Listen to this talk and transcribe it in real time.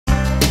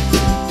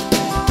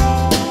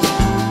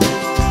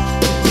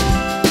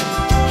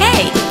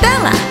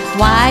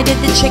Why did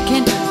the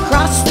chicken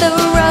cross the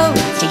road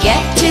to get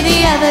to the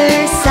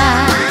other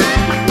side?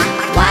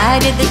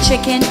 Why did the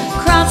chicken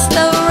cross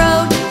the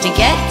road to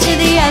get to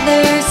the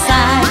other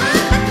side?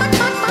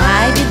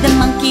 Why did the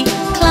monkey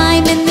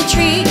climb in the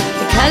tree?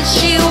 Because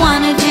she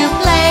wanted to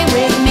play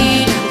with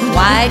me.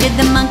 Why did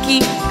the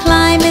monkey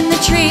climb in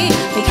the tree?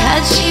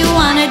 Because she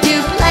wanted to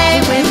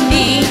play with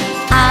me.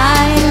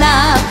 I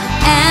love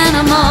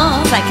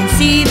animals, I can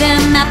see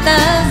them at the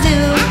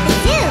zoo.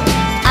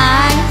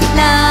 I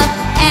love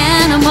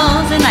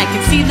animals and I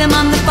can see them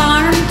on the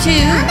farm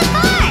too.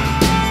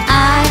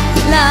 I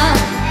love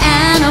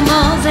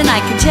animals and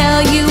I can tell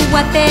you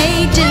what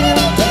they do.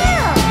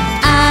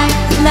 I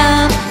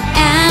love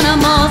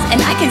animals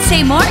and I can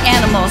say more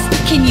animals.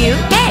 Can you?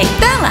 Hey,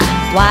 Bella!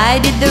 Why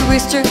did the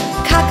rooster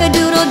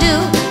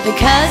cock-a-doodle-doo?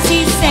 Because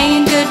he's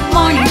saying good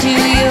morning to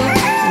you.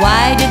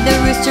 Why did the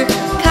rooster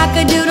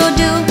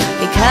cock-a-doodle-doo?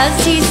 Because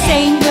he's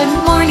saying good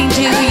morning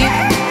to you.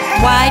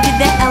 Why did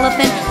the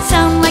elephant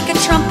sound like a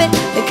trumpet?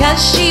 Because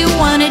she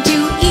wanted to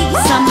eat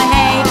some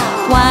hay.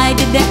 Why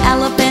did the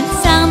elephant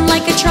sound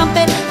like a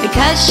trumpet?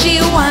 Because she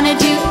wanted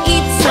to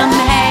eat some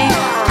hay.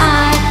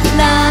 I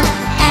love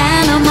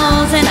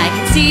animals and I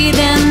can see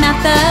them at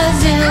the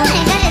zoo.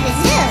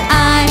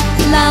 I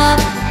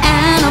love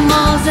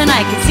animals and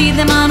I can see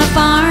them on a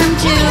farm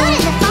too.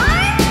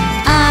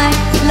 I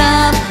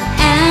love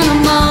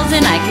animals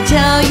and I can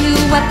tell you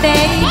what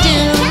they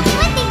do.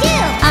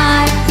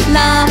 I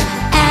love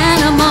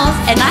animals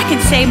and I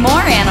can say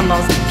more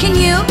animals. Can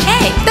you?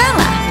 Hey,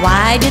 Bella!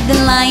 Why did the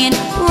lion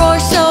roar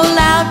so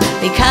loud?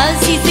 Because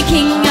he's the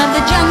king of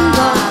the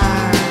jungle.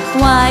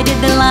 Why did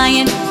the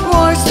lion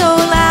roar so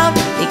loud?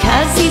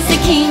 Because he's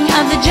the king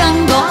of the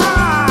jungle.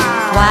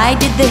 Why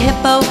did the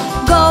hippo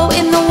go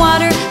in the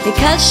water?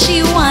 Because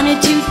she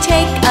wanted to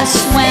take a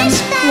swim.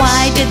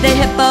 Why did the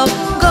hippo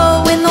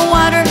go in the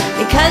water?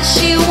 Because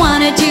she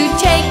wanted to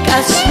take a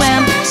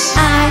swim.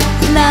 I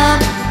love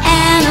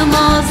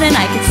animals and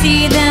I can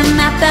see them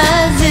at the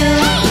zoo.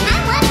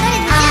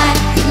 I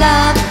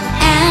love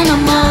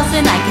animals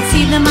and I can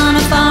see them on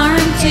a farm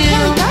too.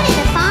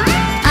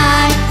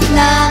 I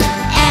love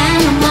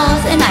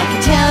animals and I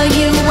can tell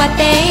you what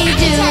they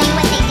do.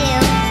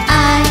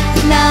 I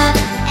love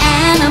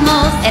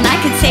animals and I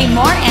can say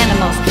more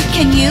animals.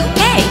 Can you?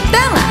 Hey,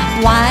 Bella!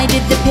 Why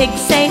did the pig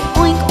say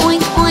oink,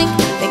 oink, oink?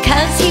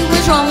 Because he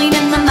was rolling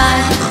in the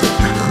mud.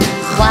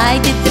 Why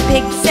did the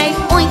pig say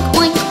oink,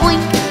 oink,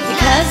 oink?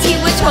 Because he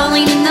was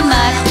rolling in the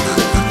mud.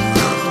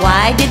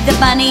 Why did the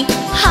bunny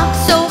hop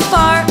so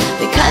far?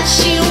 Because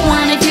she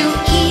wanted to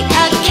eat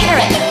a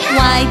carrot.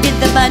 Why did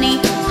the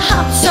bunny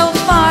hop so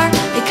far?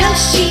 Because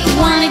she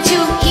wanted to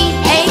eat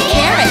a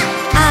carrot.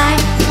 I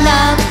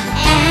love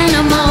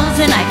animals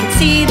and I can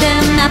see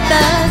them at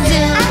the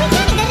zoo.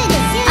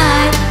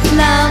 I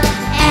love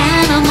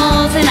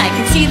animals and I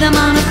can see them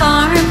on a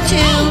farm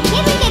too.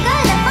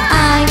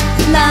 I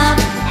love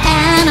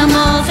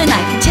animals and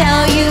I can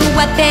tell you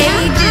what they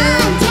do.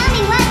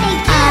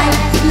 I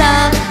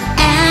love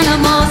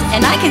animals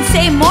and I can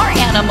say more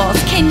animals.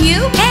 Can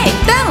you? Hey,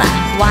 Bella!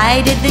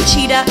 Why did the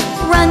cheetah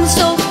run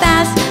so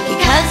fast?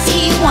 Because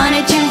he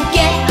wanted to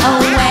get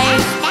away.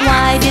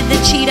 Why did the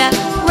cheetah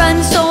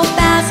run so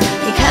fast?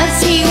 Because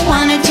he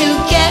wanted to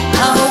get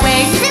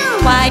away.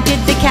 Why did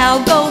the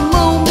cow go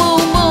moo, moo,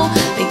 moo?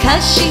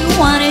 Because she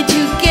wanted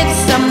to get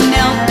some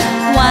milk.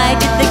 Why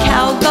did the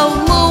cow go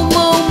moo,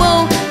 moo,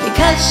 moo?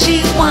 Because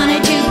she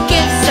wanted to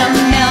get some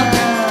milk.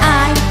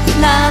 I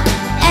love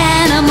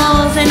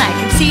animals and I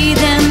can see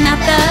them at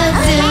the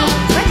zoo.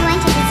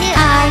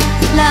 I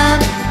love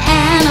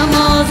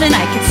animals and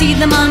I can see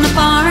them on the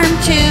farm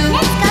too.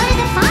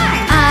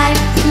 I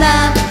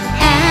love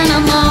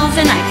animals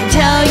and I can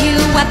tell you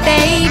what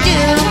they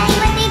do.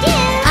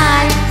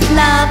 I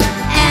love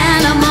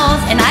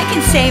animals and I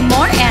can say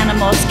more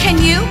animals. Can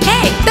you?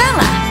 Hey,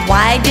 Bella!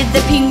 Why did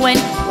the penguin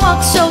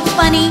walk so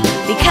funny?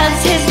 Because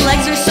his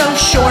legs are so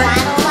short.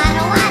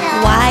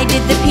 Why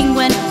did the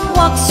penguin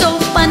walk so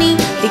funny?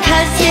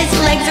 Because his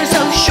legs are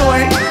so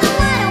short.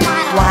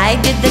 Why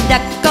did the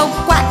duck go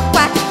quack,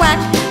 quack, quack?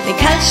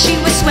 Because she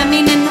was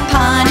swimming in the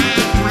pond.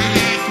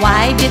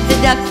 Why did the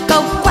duck go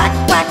quack,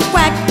 quack,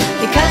 quack?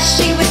 Because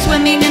she was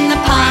swimming in the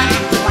pond.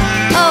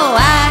 Oh,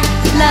 I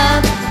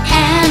love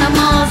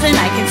animals and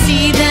I can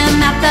see them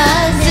at the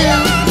zoo.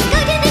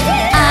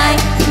 I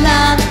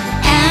love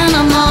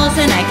animals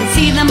and I can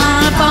see them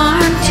on a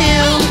farm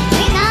too.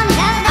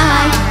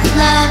 I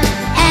love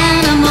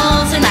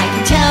animals and I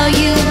can tell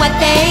you what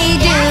they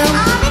do.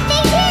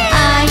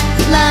 I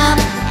love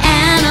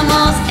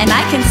animals and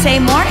I can say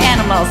more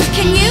animals.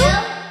 Can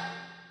you?